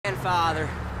father.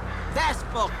 That's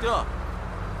fucked up.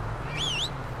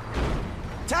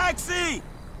 Taxi!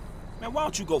 Man, why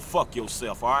don't you go fuck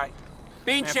yourself, all right?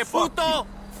 Pinche fuck puto!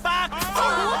 Fuck!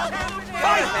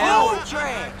 Fight, Hell fool!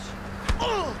 trash!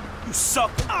 You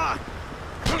sucker!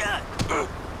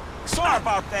 Sorry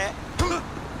about that.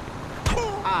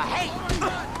 Hey!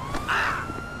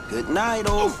 Good night,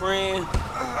 old friend.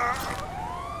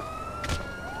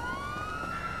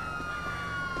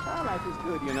 Our life is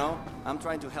good, you know? I'm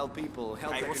trying to help people,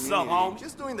 help Hey, the what's community. up, homie?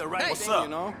 Just doing the right What's thing, up? you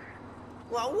know?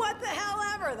 Well, what the hell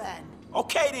ever, then?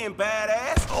 Okay then,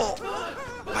 badass. Oh,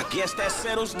 I guess that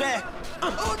settles that.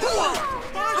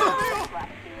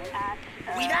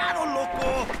 Cuidado,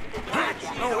 loco!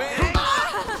 No way!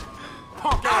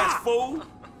 Punk ass fool!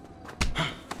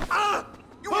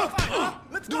 You wanna fight, huh?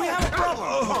 Let's go! Do we have a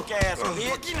problem? Punk ass bitch!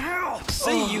 Fucking hell!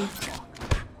 See you!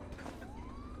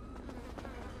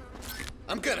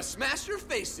 I'm gonna smash your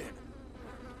face in.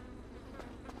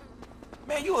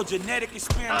 Man, you a genetic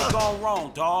experiment gone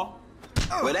wrong, dawg.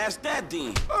 Well, that's that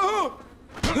then.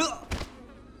 Dispatch,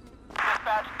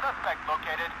 suspect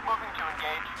located. Moving to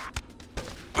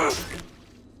engage.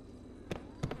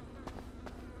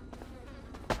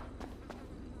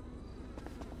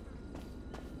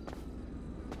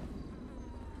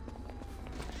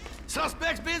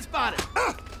 Suspect's been spotted.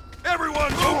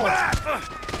 Everyone, go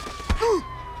back!